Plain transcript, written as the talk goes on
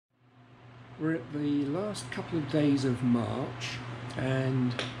We're at the last couple of days of March,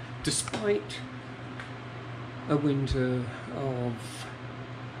 and despite a winter of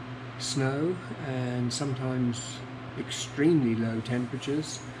snow and sometimes extremely low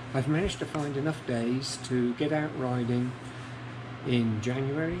temperatures, I've managed to find enough days to get out riding in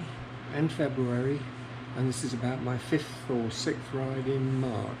January and February, and this is about my 5th or 6th ride in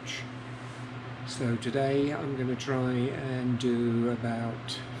March. So today I'm going to try and do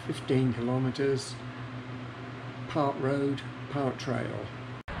about 15 kilometers, part road, part trail.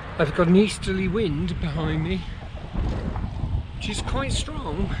 I've got an easterly wind behind me, which is quite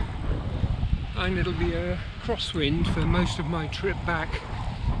strong, and it'll be a crosswind for most of my trip back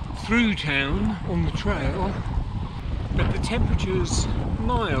through town on the trail, but the temperature's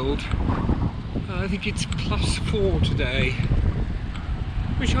mild. I think it's +4 today,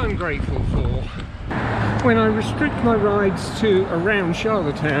 which I'm grateful for. When I restrict my rides to around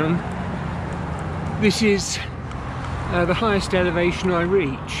Charlottetown, this is the highest elevation I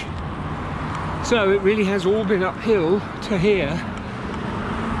reach. So it really has all been uphill to here.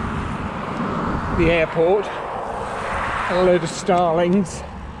 The airport, a load of starlings.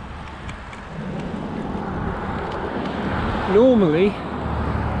 Normally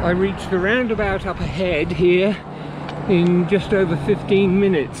I reach the roundabout up ahead here in just over 15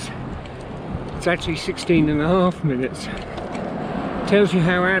 minutes. It's actually 16.5 minutes. Tells you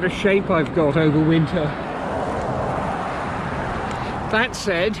how out of shape I've got over winter. That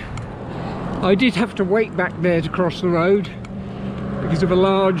said, I did have to wait back there to cross the road because of a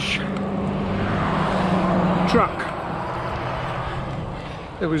large truck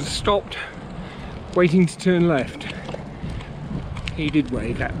that was stopped waiting to turn left. He did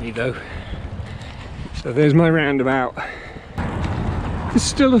wave at me though. So there's my roundabout. There's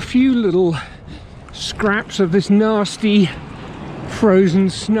still a few little scraps of this nasty frozen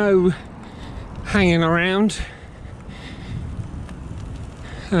snow hanging around,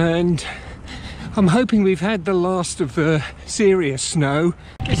 and I'm hoping we've had the last of the serious snow.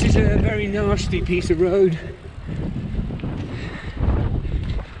 This is a very nasty piece of road.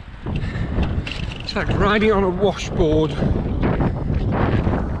 It's like riding on a washboard.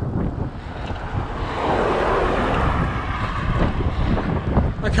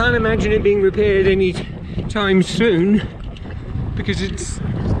 I can't imagine it being repaired any time soon because it's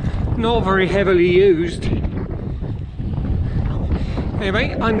not very heavily used.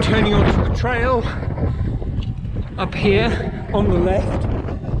 Anyway, I'm turning onto the trail up here on the left,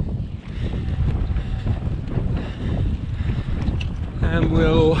 and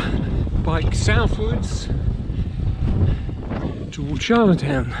we'll bike southwards towards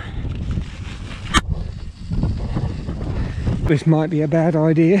Charlottetown. This might be a bad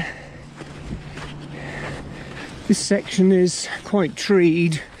idea. This section is quite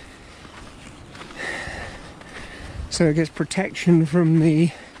treed, so it gets protection from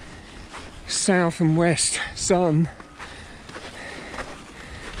the south and west sun.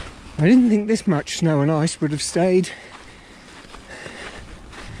 I didn't think this much snow and ice would have stayed,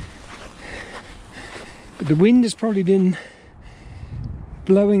 but the wind has probably been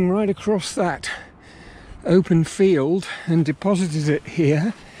blowing right across that open field and deposited it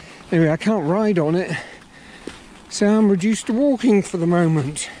here. Anyway, I can't ride on it, so I'm reduced to walking for the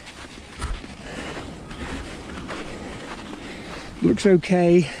moment. Looks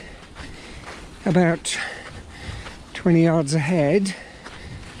okay about 20 yards ahead,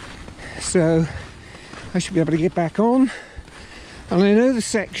 so I should be able to get back on. And I know the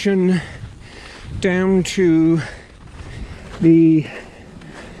section down to the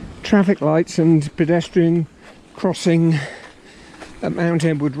traffic lights and pedestrian crossing at Mount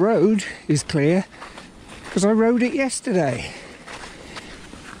Edward Road is clear because I rode it yesterday.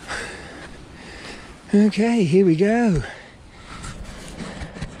 Okay, here we go.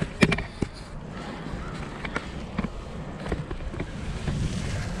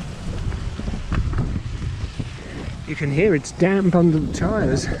 You can hear it's damp under the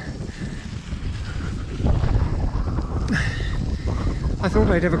tyres. I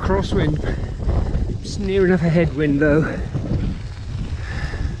thought I'd have a crosswind. It's near enough a headwind though.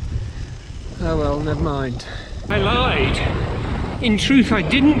 Oh well, never mind. I lied. In truth, I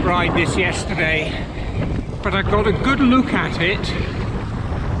didn't ride this yesterday, but I got a good look at it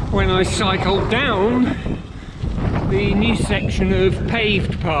when I cycled down the new section of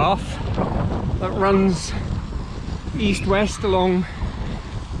paved path that runs east-west along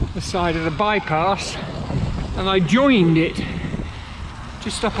the side of the bypass, and I joined it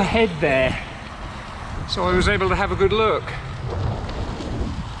just up ahead there, so I was able to have a good look.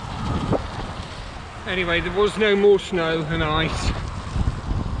 Anyway, there was no more snow and ice.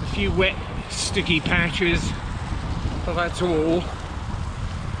 A few wet sticky patches, but that's all.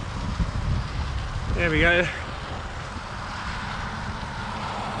 There we go.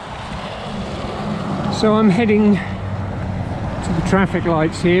 So I'm heading to the traffic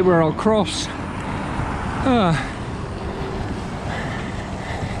lights here where I'll cross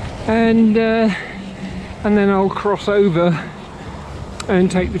and then I'll cross over and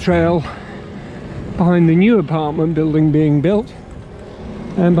take the trail behind the new apartment building being built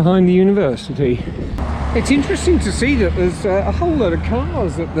and behind the university. It's interesting to see that there's a whole lot of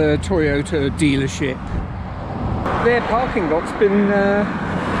cars at the Toyota dealership. Their parking lot's been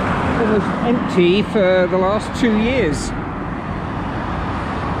almost empty for the last 2 years.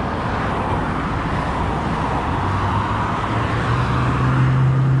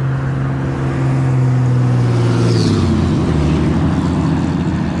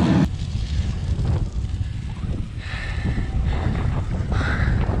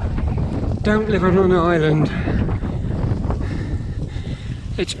 Don't live on an island.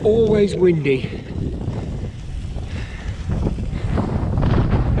 It's always windy.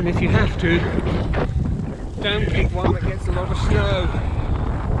 And if you have to, don't pick one that gets a lot of snow.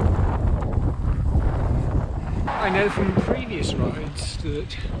 I know from previous rides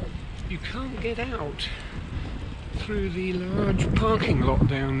that you can't get out through the large parking lot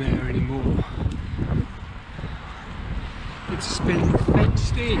down there anymore. It's been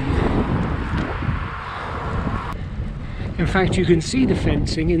fenced in. In fact, you can see the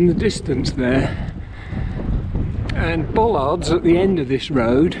fencing in the distance there. And bollards at the end of this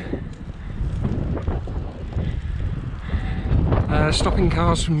road, stopping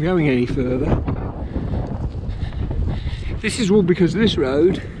cars from going any further. This is all because this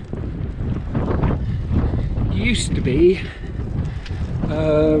road used to be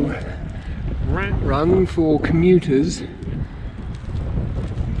a rat run for commuters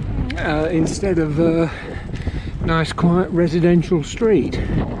instead of a nice quiet residential street.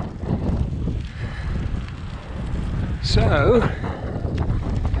 So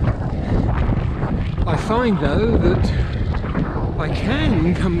I find though that I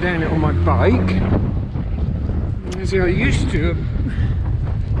can come down it on my bike. See, I used to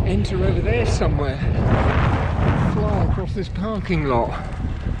enter over there somewhere, fly across this parking lot.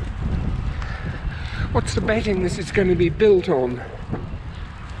 What's the betting this is going to be built on?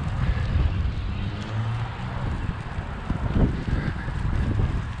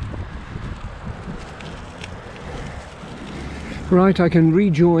 Right, I can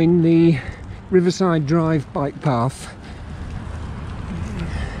rejoin the Riverside Drive bike path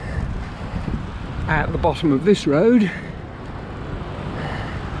at the bottom of this road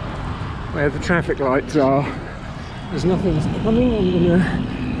where the traffic lights are. There's nothing coming. I'm going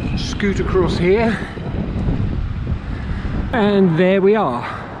to scoot across here, and there we are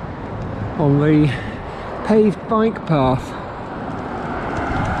on the paved bike path.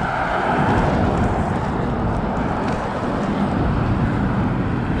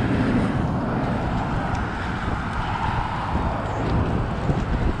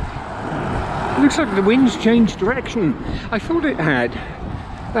 Looks like the wind's changed direction. I thought it had.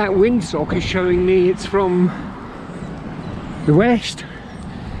 That windsock is showing me it's from the west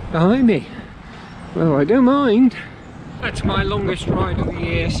behind me. Well, I don't mind. That's my longest ride of the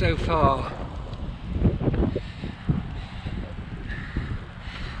year so far.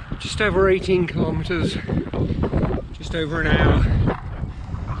 Just over 18 kilometres, just over an hour.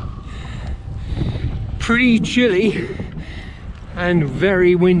 Pretty chilly and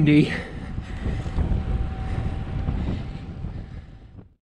very windy.